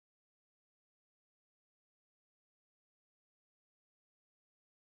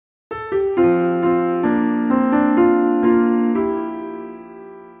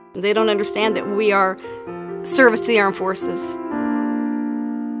They don't understand that we are service to the armed forces.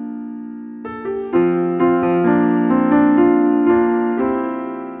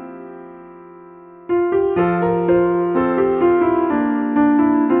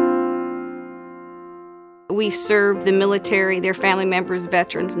 We serve the military, their family members,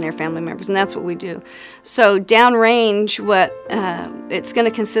 veterans, and their family members, and that's what we do. So downrange, what it's going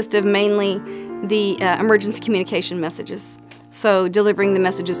to consist of mainly the emergency communication messages. So delivering the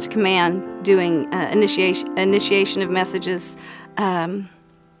messages to command, doing initiation of messages,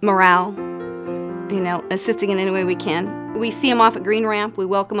 morale, assisting in any way we can. We see them off at Green Ramp, we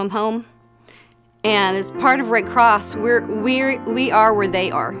welcome them home, and as part of Red Cross, we are where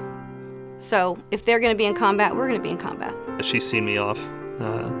they are. So if they're going to be in combat, we're going to be in combat. She's seen me off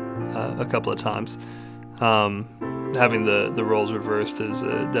a couple of times. Having the roles reversed is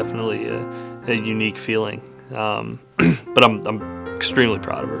definitely a unique feeling, but I'm extremely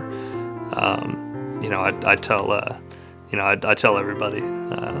proud of her. I tell everybody,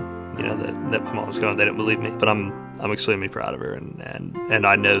 that my mom was gone. They didn't believe me, but I'm extremely proud of her, and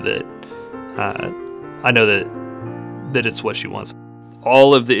I know that it's what she wants.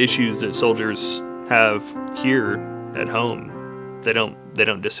 All of the issues that soldiers have here at home, they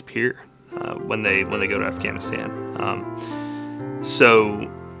don't disappear when they go to Afghanistan. So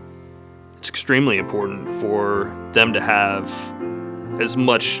it's extremely important for them to have as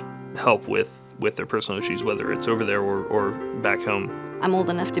much help with their personal issues, whether it's over there or back home. I'm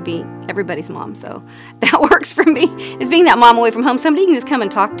old enough to be everybody's mom, so that works for me. Is being that mom away from home, somebody you can just come and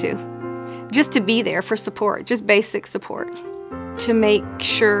talk to, just to be there for support, just basic support. To make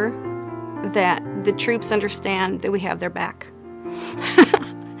sure that the troops understand that we have their back.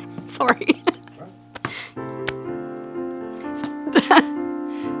 Sorry.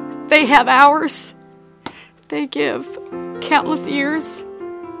 They have ours. They give countless years,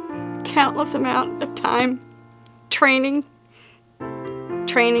 countless amount of time, training,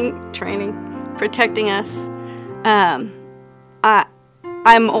 protecting us. I'm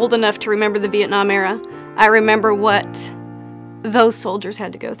old enough to remember the Vietnam era. I remember what those soldiers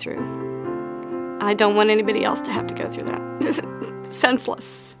had to go through. I don't want anybody else to have to go through that. It's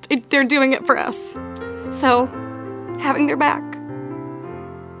senseless. They're doing it for us. So, having their back.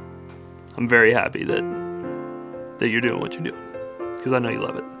 I'm very happy that you're doing what you're doing, because I know you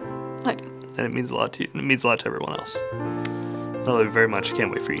love it. I do. And it means a lot to you, and it means a lot to everyone else. I love you very much. I can't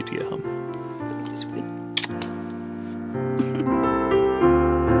wait for you to get home. Thank you, sweetie.